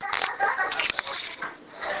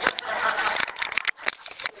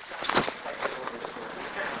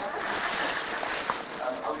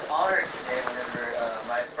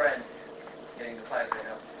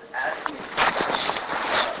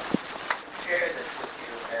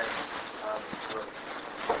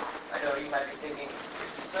thinking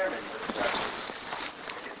it's a sermon, but it's not.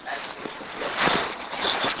 It's actually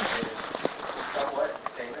somewhat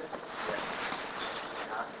famous. Yeah.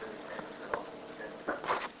 Not really famous at all.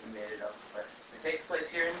 We made it up. But it takes place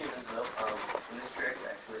here in Newmansville, in this church,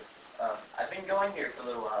 actually. I've been going here for a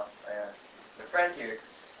little while. My friend here,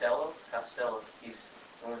 Costello, he's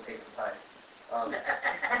going to take the pie.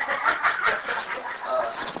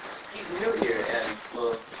 He's new here, and,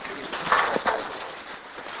 well,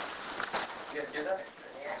 you guys do that?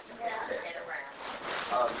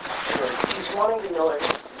 Anyway, he's wanting to know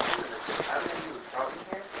everyone. I don't know if he was from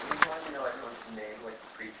here. He's wanting to know everyone's name, like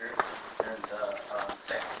the preacher and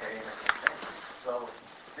secretary and everything. So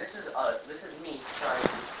this is me trying to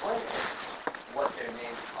explain to him what their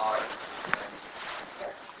names are. And,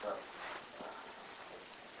 yeah, so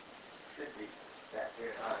should be that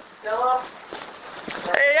here. Stella.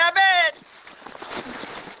 Hey, Abbott!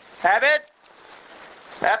 Abbott?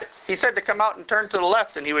 Abbott? He said to come out and turn to the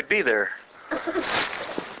left, and he would be there.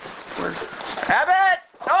 Abbott!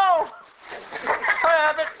 Oh! Hi,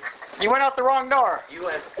 Abbott. You went out the wrong door. You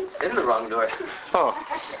went in the wrong door. Oh.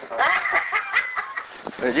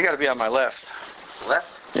 You got to be on my left. Left?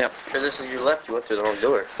 Yep. Sure, this is your left. You went through the wrong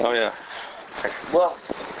door. Oh, yeah. Well,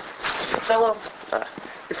 Costello,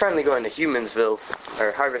 you're finally going to Humansville,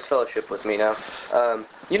 or Harvest Fellowship with me now.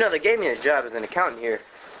 You know, they gave me a job as an accountant here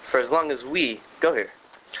for as long as we go here.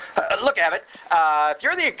 Look, Abbott, if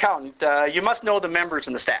you're the accountant, you must know the members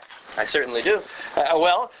and the staff. I certainly do.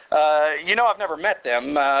 You know I've never met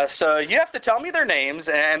them, so you have to tell me their names,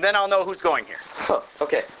 and then I'll know who's going here. Oh,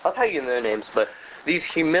 okay. I'll tell you their names, but these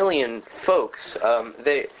Humilian folks,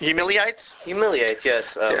 they... Humiliates? Humiliates, yes.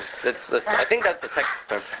 Yes. I think that's the technical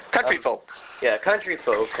term. Country folk. Yeah, country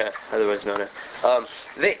folk, otherwise known as.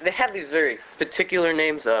 They have these very particular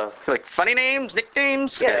names. Like funny names,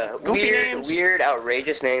 nicknames, yeah, goofy names? Weird,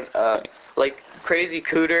 outrageous names. Like Crazy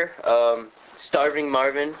Cooter, Starving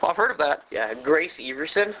Marvin. Oh, I've heard of that. Yeah, Grace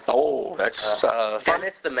Everson. Oh, that's...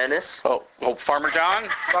 Dennis the Menace. Oh, Farmer John?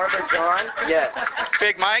 Farmer John, yes.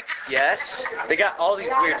 Big Mike? Yes. They got all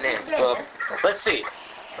these weird names. Let's see.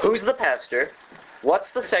 Who's the pastor?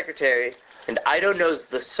 What's the secretary? And Ido knows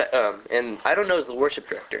the worship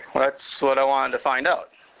director. Well, that's what I wanted to find out.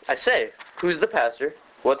 I say, who's the pastor?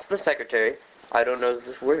 What's the secretary? Ido knows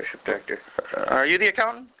the worship director. Are you the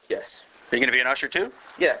accountant? Yes. Are you going to be an usher too?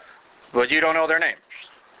 Yeah. But you don't know their names.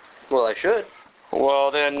 Well, I should. Well,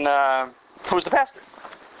 then, who's the pastor?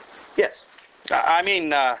 Yes. I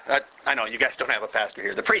know you guys don't have a pastor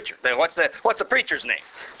here. The preacher. What's the preacher's name?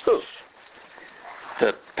 Who?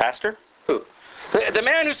 The pastor? Who? The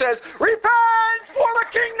man who says, "Repent, for the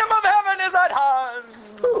kingdom of heaven is at hand."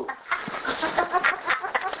 Who?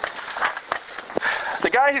 The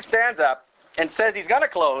guy who stands up and says he's going to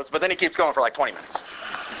close, but then he keeps going for like 20 minutes.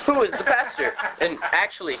 Who is the pastor? And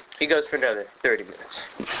actually, he goes for another 30 minutes.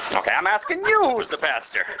 Okay, I'm asking you who's the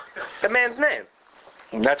pastor. The man's name.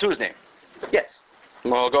 That's whose name? Yes.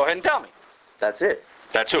 Well, go ahead and tell me. That's it.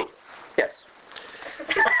 That's who? Yes.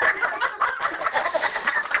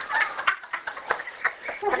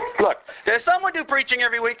 Look, does someone do preaching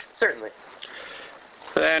every week? Certainly.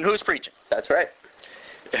 Then who's preaching? That's right.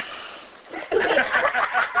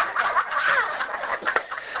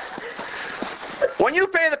 When you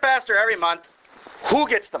pay the pastor every month, who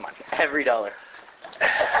gets the money? Every dollar.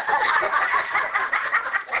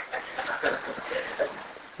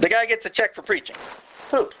 The guy gets a check for preaching.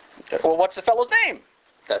 Who? Well, what's the fellow's name?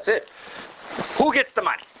 That's it. Who gets the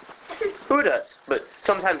money? Who does? But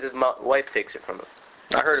sometimes his wife takes it from him.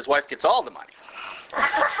 I heard his wife gets all the money.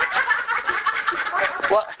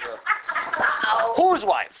 What? Whose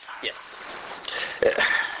wife? Yes.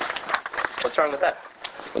 What's wrong with that?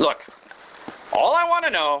 Look, all I want to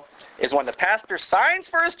know is when the pastor signs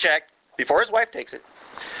for his check, before his wife takes it,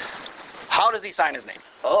 how does he sign his name?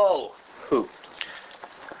 Oh. Who?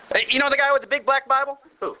 You know the guy with the big black Bible?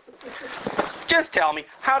 Who? Just tell me,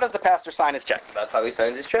 how does the pastor sign his check? That's how he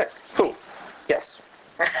signs his check. Who? Yes.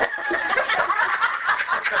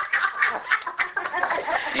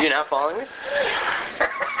 You not following me?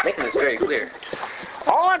 Making this very clear.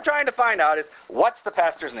 All I'm trying to find out is, what's the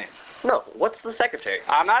pastor's name? No, what's the secretary?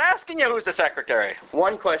 I'm not asking you who's the secretary.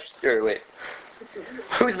 One question, or wait.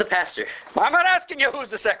 Who's the pastor? I'm not asking you who's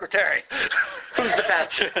the secretary. Who's the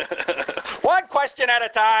pastor? One question at a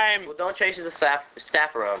time. Well, don't change the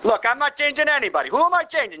staff around. Look, I'm not changing anybody. Who am I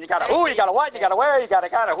changing? You got a who, you got a what, you got a where, you got a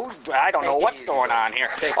who. I don't know what's going on here.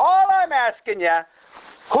 All I'm asking you,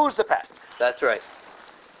 who's the pastor? That's right.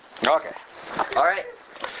 Okay. All right.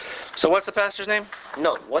 So what's the pastor's name?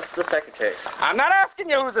 No, what's the secretary? I'm not asking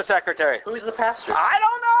you who's the secretary. Who's the pastor? I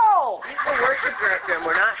don't know. He's the worship director, and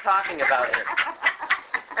we're not talking about him.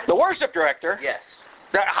 The worship director? Yes.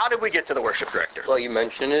 How did we get to the worship director? Well, you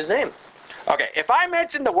mentioned his name. Okay, if I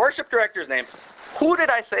mentioned the worship director's name, who did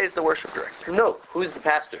I say is the worship director? No, who's the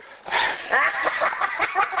pastor?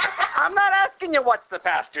 I'm not asking you what's the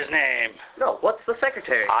pastor's name. No, what's the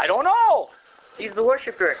secretary? I don't know. He's the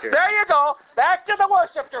worship director. There you go. Back to the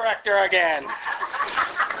worship director again.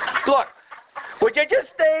 Look, would you just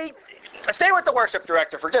stay with the worship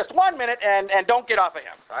director for just 1 minute and don't get off of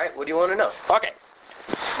him? All right, what do you want to know? Okay.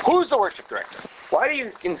 Who's the worship director? Why do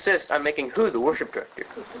you insist on making who the worship director?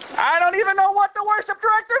 I don't even know what the worship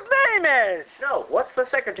director's name is. No, what's the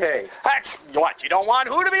secretary? What, you don't want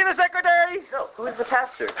who to be the secretary? No, who's the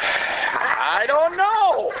pastor? I don't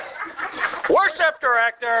know. Worship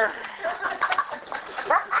director.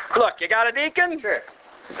 Look, you got a deacon? Sure.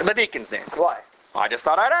 The deacon's name. Why? I just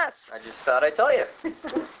thought I'd ask. I just thought I'd tell you.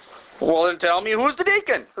 Well, then tell me who's the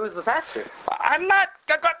deacon. Who's the pastor? I'm not...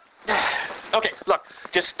 Okay, look,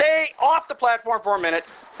 just stay off the platform for a minute.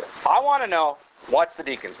 I want to know, what's the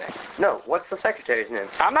deacon's name? No, what's the secretary's name?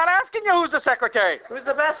 I'm not asking you who's the secretary. Who's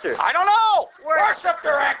the pastor? I don't know. Worship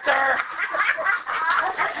director.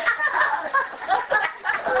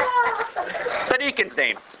 The deacon's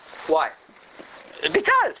name. Why?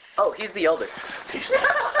 Because. Oh, he's the elder.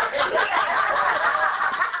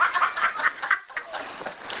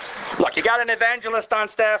 Look, you got an evangelist on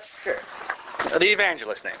staff? Sure. The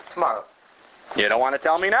evangelist name. Tomorrow. You don't want to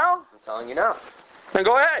tell me now? I'm telling you now. Then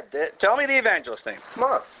go ahead. Tell me the evangelist name.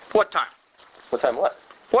 Tomorrow. What time? What time what?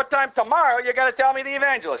 What time tomorrow you got to tell me the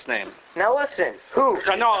evangelist name? Now listen. Who?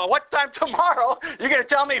 No, what time tomorrow you're going to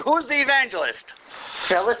tell me who's the evangelist?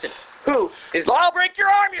 Now listen. Who is... Well, I'll break your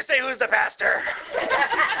arm, you say who's the pastor.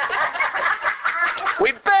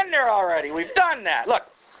 We've been there already. We've done that. Look,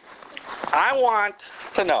 I want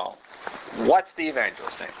to know, what's the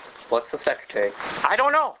evangelist name? What's the secretary? I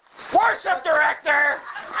don't know. Worship director!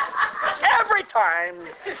 Every time.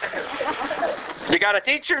 You got a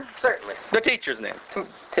teacher? Certainly. The teacher's name.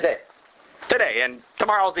 Today. Today, and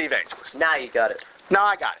tomorrow's the evangelist. Now you got it. Now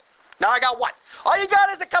I got it. Now I got what? All you got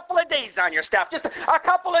is a couple of days on your staff. Just a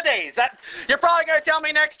couple of days. That you're probably going to tell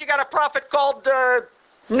me next you got a prophet called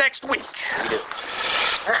next week. You do.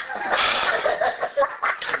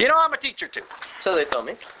 You know, I'm a teacher too. So they told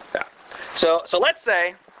me. Yeah. So let's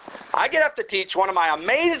say I get up to teach one of my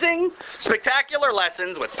amazing, spectacular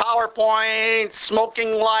lessons with PowerPoint,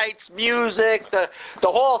 smoking lights, music, the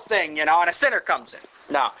whole thing, you know, and a sinner comes in.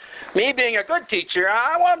 Now, me being a good teacher,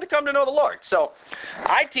 I want them to come to know the Lord. So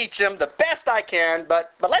I teach them the best I can,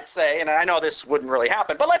 but let's say, and I know this wouldn't really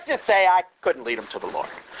happen, but let's just say I couldn't lead them to the Lord.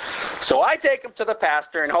 So I take them to the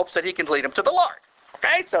pastor in hopes that he can lead them to the Lord.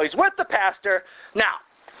 Okay? So he's with the pastor. Now,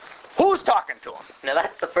 who's talking to him? Now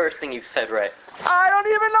that's the first thing you've said right. I don't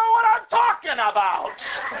even know what I'm talking about.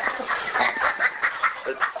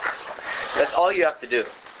 That's all you have to do.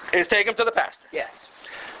 Is take him to the pastor. Yes.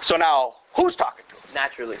 So now, who's talking to him?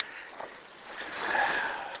 Naturally.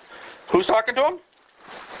 Who's talking to him?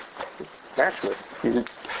 Naturally.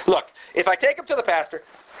 Look, if I take him to the pastor,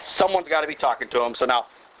 someone's got to be talking to him. So now,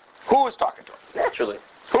 who is talking to him? Naturally.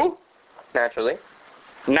 Who? Naturally.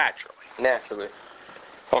 Naturally. Naturally.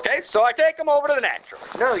 Okay, so I take him over to the naturally.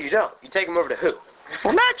 No, you don't. You take him over to who?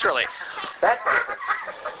 Well, naturally. That's different.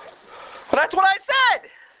 Well, that's what I said.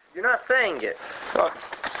 You're not saying it.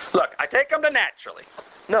 Look, I take him to naturally.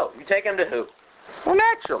 No, you take him to who? Well,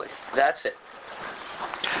 naturally. That's it.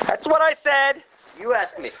 That's what I said. You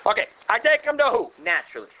ask me. Okay, I take him to who?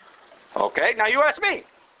 Naturally. Okay, now you ask me.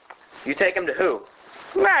 You take him to who?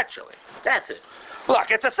 Naturally. That's it.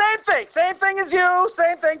 Look, it's the same thing. Same thing as you.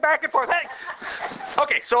 Same thing back and forth. Hey.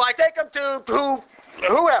 Okay, so I take him to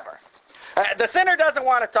whoever. The sinner doesn't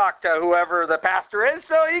want to talk to whoever the pastor is,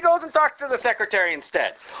 so he goes and talks to the secretary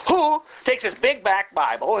instead. Who takes his big back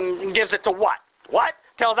Bible and gives it to what? What?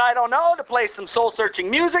 Tells I don't know to play some soul-searching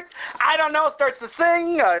music. I don't know starts to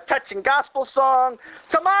sing a touching gospel song.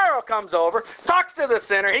 Tomorrow comes over, talks to the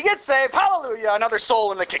sinner. He gets saved. Hallelujah, another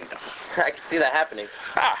soul in the kingdom. I can see that happening.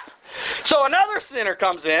 So another sinner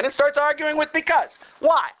comes in and starts arguing with because.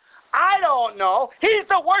 Why? I don't know. He's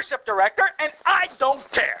the worship director, and I don't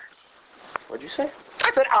care. What'd you say?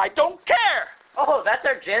 I said, I don't care. Oh, that's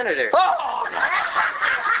our janitor. Oh!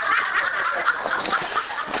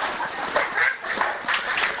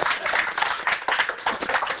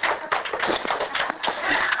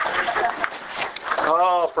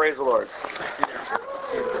 Oh, praise the Lord.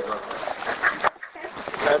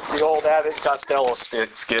 That's the old Abbott Costello skit.